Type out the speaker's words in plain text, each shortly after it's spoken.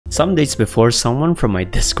Some days before, someone from my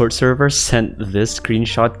Discord server sent this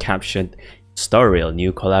screenshot captioned Star Rail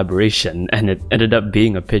new collaboration, and it ended up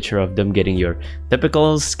being a picture of them getting your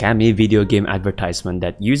typical scammy video game advertisement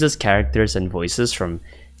that uses characters and voices from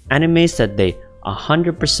animes that they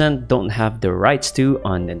 100% don't have the rights to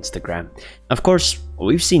on Instagram. Of course,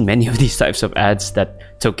 we've seen many of these types of ads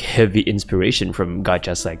that took heavy inspiration from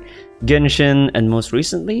gachas like Genshin and most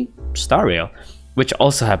recently Star Rail, which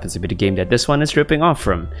also happens to be the game that this one is ripping off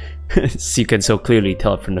from. So you can so clearly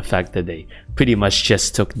tell from the fact that they pretty much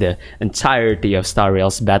just took the entirety of Star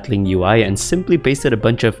Rail's battling UI and simply pasted a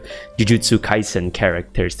bunch of Jujutsu Kaisen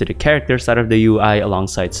characters to the character side of the UI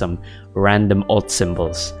alongside some random alt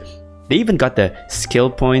symbols. They even got the skill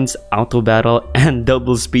points, auto battle, and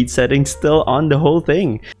double speed settings still on the whole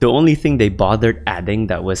thing. The only thing they bothered adding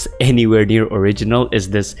that was anywhere near original is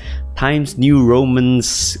this Times New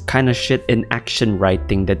Romans kind of shit in action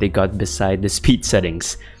writing that they got beside the speed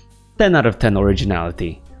settings. 10 out of 10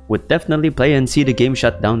 originality. Would definitely play and see the game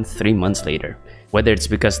shut down 3 months later. Whether it's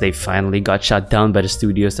because they finally got shut down by the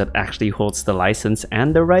studios that actually holds the license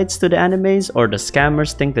and the rights to the animes, or the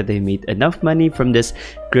scammers think that they made enough money from this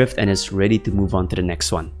grift and is ready to move on to the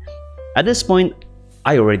next one. At this point,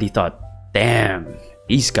 I already thought, damn,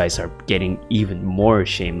 these guys are getting even more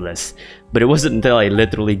shameless. But it wasn't until I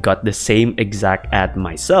literally got the same exact ad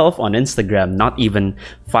myself on Instagram, not even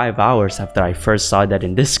 5 hours after I first saw that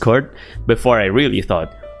in Discord, before I really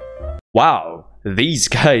thought, wow, these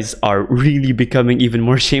guys are really becoming even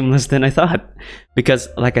more shameless than I thought. Because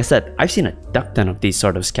like I said, I've seen a duck ton of these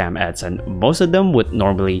sort of scam ads, and most of them would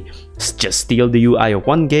normally just steal the UI of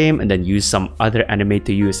one game and then use some other anime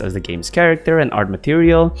to use as the game's character and art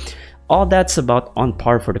material. All that's about on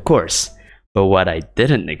par for the course. But what I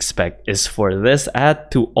didn't expect is for this ad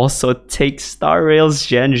to also take Star Rail's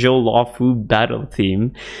Genjo Lawfu battle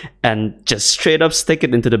theme and just straight up stick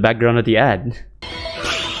it into the background of the ad.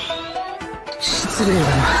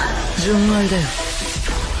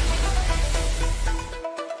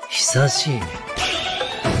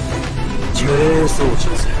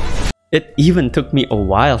 It even took me a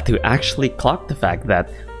while to actually clock the fact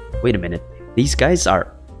that, wait a minute, these guys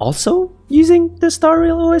are also using the Star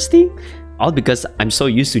Rail OST? All because I'm so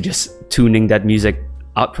used to just tuning that music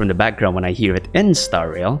out from the background when I hear it in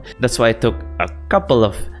Star Rail. That's why it took a couple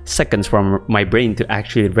of seconds for my brain to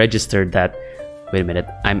actually register that, wait a minute,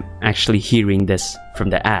 I'm actually hearing this from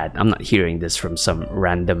the ad. I'm not hearing this from some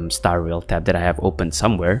random Star Rail tab that I have opened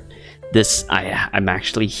somewhere. I'm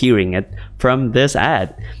actually hearing it from this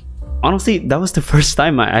ad. Honestly, that was the first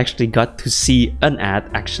time I actually got to see an ad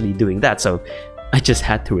actually doing that, so I just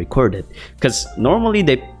had to record it. Because normally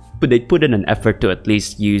they put in an effort to at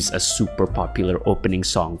least use a super popular opening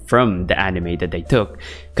song from the anime that they took,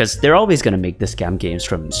 because they're always gonna make the scam games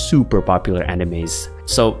from super popular animes,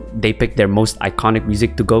 so they picked their most iconic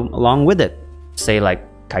music to go along with it. Say like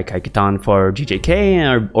Kai Kai Kitan for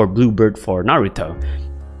JJK or Bluebird for Naruto,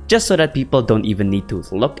 just so that people don't even need to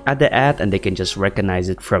look at the ad and they can just recognize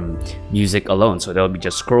it from music alone. So they'll be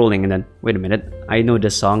just scrolling and then, wait a minute, I know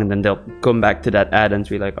this song, and then they'll come back to that ad and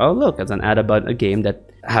be like, oh look, it's an ad about a game that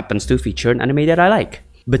happens to feature an anime that I like.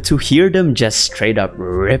 But to hear them just straight up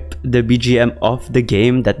rip the BGM of the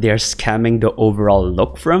game that they're scamming the overall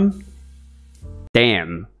look from,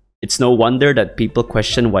 damn. It's no wonder that people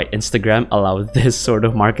question why Instagram allowed this sort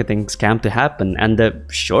of marketing scam to happen, and the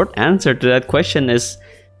short answer to that question is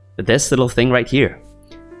this little thing right here.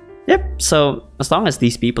 Yep, so as long as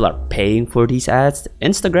these people are paying for these ads,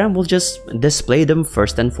 Instagram will just display them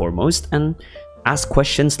first and foremost and ask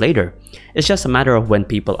questions later. It's just a matter of when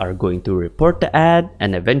people are going to report the ad,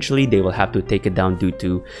 and eventually they will have to take it down due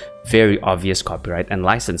to very obvious copyright and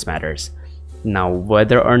license matters. Now,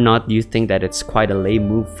 whether or not you think that it's quite a lame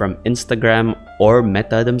move from Instagram or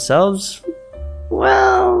Meta themselves,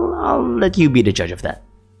 well, I'll let you be the judge of that.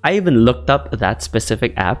 I even looked up that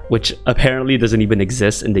specific app, which apparently doesn't even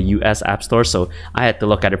exist in the US App Store, so I had to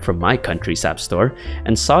look at it from my country's App Store,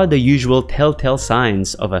 and saw the usual telltale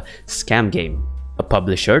signs of a scam game. A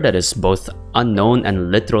publisher that is both unknown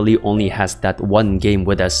and literally only has that one game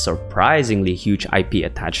with a surprisingly huge IP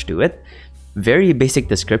attached to it. Very basic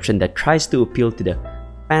description that tries to appeal to the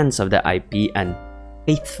fans of the IP and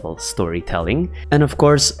faithful storytelling. And of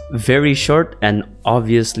course, very short and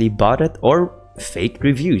obviously botted or fake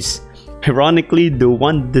reviews. Ironically, the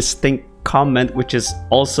one distinct comment, which is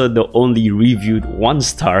also the only reviewed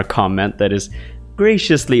 1-star comment that is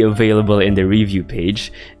graciously available in the review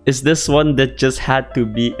page, is this one that just had to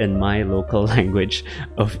be in my local language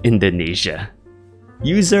of Indonesia.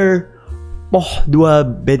 User Poh Dua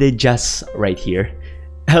Bedejas right here,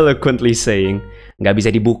 eloquently saying, nggak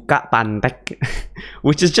bisa dibuka pantek,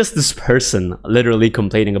 which is just this person literally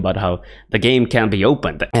complaining about how the game can't be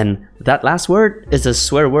opened. And that last word is a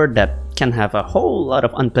swear word that can have a whole lot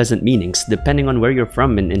of unpleasant meanings depending on where you're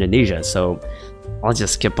from in Indonesia, so I'll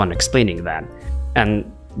just keep on explaining that. And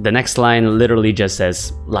the next line literally just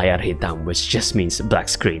says layar hitam, which just means black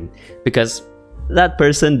screen, because that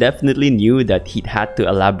person definitely knew that he'd had to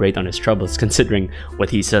elaborate on his troubles considering what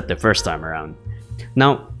he said the first time around.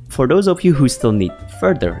 Now, for those of you who still need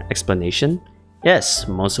further explanation, yes,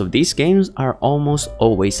 most of these games are almost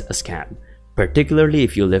always a scam. Particularly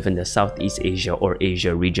if you live in the Southeast Asia or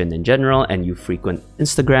Asia region in general and you frequent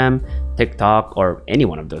Instagram, TikTok, or any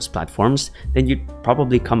one of those platforms, then you'd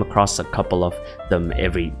probably come across a couple of them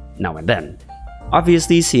every now and then.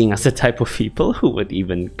 Obviously, seeing as the type of people who would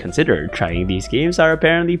even consider trying these games are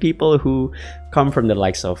apparently people who come from the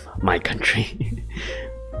likes of my country.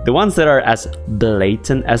 The ones that are as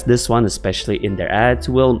blatant as this one, especially in their ads,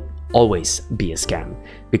 will always be a scam,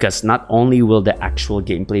 because not only will the actual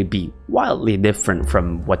gameplay be wildly different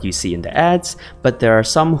from what you see in the ads, but there are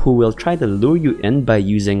some who will try to lure you in by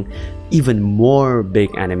using even more big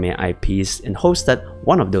anime IPs in hopes that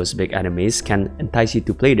one of those big animes can entice you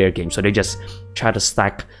to play their game, so they just try to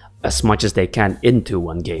stack as much as they can into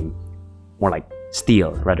one game. More like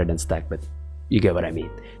steal rather than stack, but you get what I mean.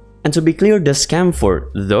 And to be clear, the scam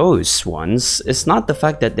for those ones is not the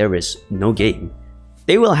fact that there is no game.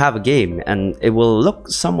 They will have a game and it will look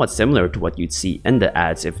somewhat similar to what you'd see in the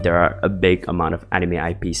ads if there are a big amount of anime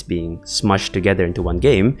IPs being smushed together into one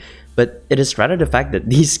game, but it is rather the fact that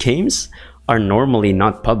these games are normally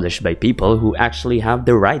not published by people who actually have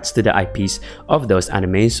the rights to the IPs of those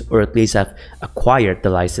animes, or at least have acquired the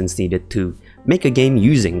license needed to make a game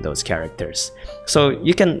using those characters. So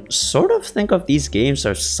you can sort of think of these games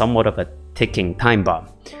as somewhat of a ticking time bomb.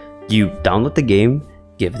 You download the game,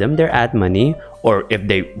 give them their ad money, or if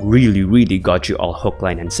they really got you all hook,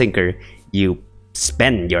 line, and sinker, you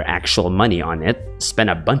spend your actual money on it, spend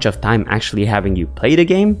a bunch of time actually having you play the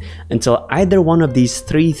game until either one of these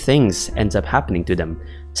three things ends up happening to them,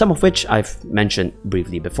 some of which I've mentioned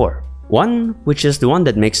briefly before. One, which is the one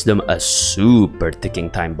that makes them a super ticking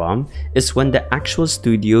time bomb, is when the actual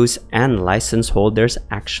studios and license holders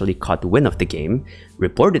actually caught wind of the game,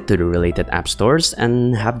 report it to the related app stores,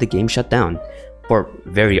 and have the game shut down. For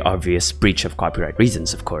very obvious breach of copyright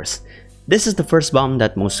reasons, of course. This is the first bomb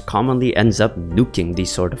that most commonly ends up nuking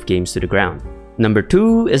these sort of games to the ground. Number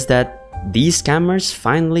two is that these scammers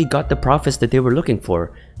finally got the profits that they were looking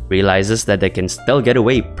for, realizes that they can still get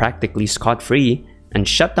away practically scot-free, and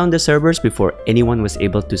shut down the servers before anyone was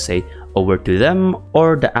able to say a word to them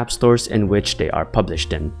or the app stores in which they are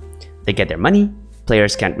published in. They get their money.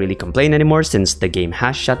 Players can't really complain anymore since the game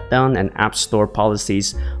has shut down, and App Store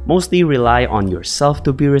policies mostly rely on yourself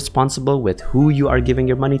to be responsible with who you are giving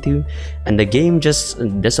your money to, and the game just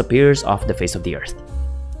disappears off the face of the earth.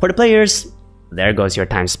 For the players, there goes your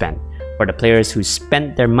time spent. For the players who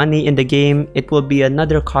spent their money in the game, it will be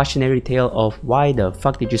another cautionary tale of why the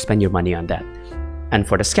fuck did you spend your money on that? And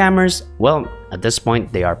for the scammers, well, at this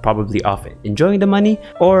point they are probably off enjoying the money,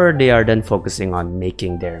 or they are then focusing on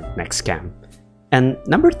making their next scam. And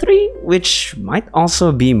number three, which might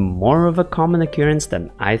also be more of a common occurrence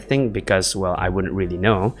than I think, because, well, I wouldn't really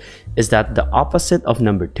know, is that the opposite of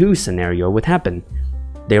number two scenario would happen.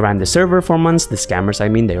 They ran the server for months, the scammers I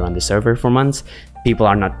mean, they ran the server for months. People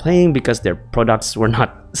are not playing because their products were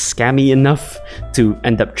not scammy enough to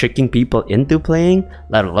end up tricking people into playing,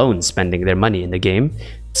 let alone spending their money in the game.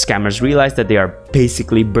 Scammers realize that they are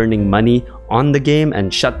basically burning money on the game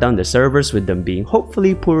and shut down the servers, with them being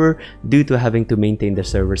hopefully poorer due to having to maintain the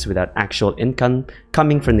servers without actual income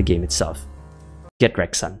coming from the game itself. Get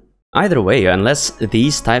wrecked, son. Either way, unless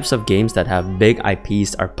these types of games that have big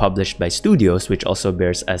IPs are published by studios which also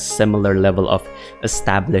bears a similar level of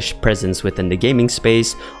established presence within the gaming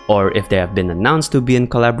space, or if they have been announced to be in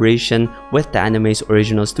collaboration with the anime's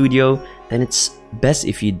original studio, then it's best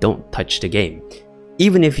if you don't touch the game.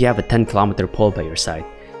 Even if you have a 10-kilometer pole by your side,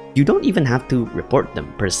 you don't even have to report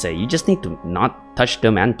them per se. You just need to not touch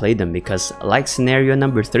them and play them, because like scenario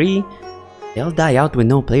number 3, they'll die out with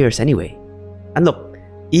no players anyway. And look,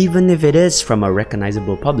 even if it is from a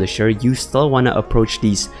recognizable publisher, you still want to approach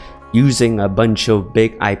these using a bunch of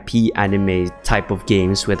big IP anime type of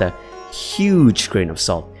games with a huge grain of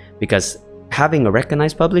salt, because having a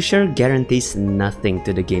recognized publisher guarantees nothing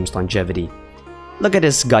to the game's longevity. Look at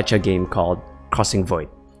this gacha game called Crossing Void.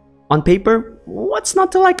 On paper, what's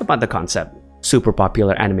not to like about the concept? Super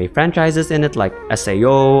popular anime franchises in it like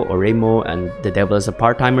SAO, Oremo, and The Devil is a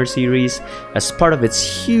Part-Timer series as part of its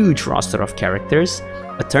huge roster of characters,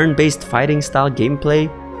 a turn-based fighting style gameplay,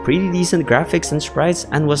 pretty decent graphics and sprites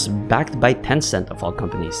and was backed by Tencent of all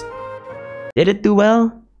companies. Did it do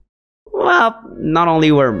well? Well, not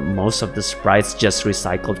only were most of the sprites just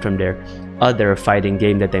recycled from their other fighting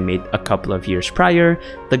game that they made a couple of years prior,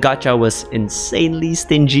 the gacha was insanely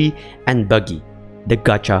stingy and buggy. The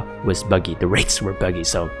gacha was buggy, the rates were buggy,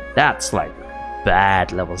 so that's like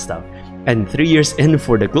bad level stuff. And 3 years in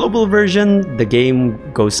for the global version, the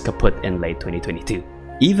game goes kaput in late 2022.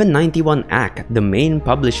 Even 91 AC, the main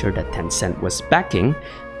publisher that Tencent was backing,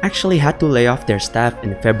 actually had to lay off their staff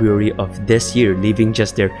in February of this year, leaving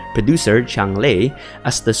just their producer, Chang Lei,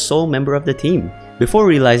 as the sole member of the team, before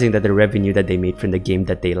realizing that the revenue that they made from the game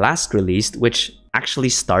that they last released, which actually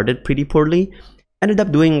started pretty poorly, ended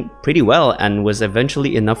up doing pretty well and was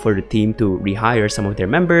eventually enough for the team to rehire some of their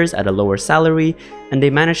members at a lower salary, and they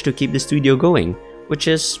managed to keep the studio going, which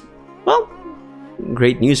is, well,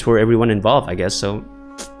 great news for everyone involved, I guess, so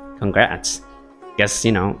congrats. Guess,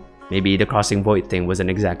 you know, maybe the Crossing Void thing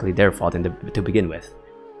wasn't exactly their fault to begin with.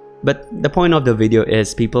 But the point of the video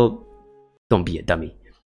is, people, don't be a dummy.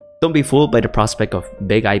 Don't be fooled by the prospect of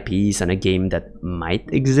big IPs and a game that might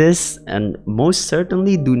exist, and most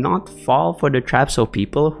certainly do not fall for the traps of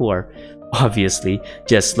people who are obviously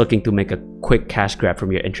just looking to make a quick cash grab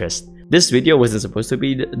from your interest. This video wasn't supposed to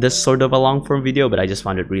be this sort of a long form video, but I just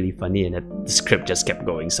found it really funny and the script just kept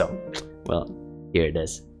going, so well, here it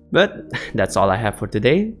is. But that's all I have for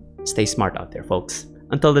today. Stay smart out there, folks.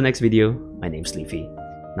 Until the next video, my name's Leafy,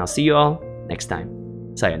 and I'll see you all next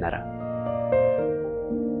time. Sayonara.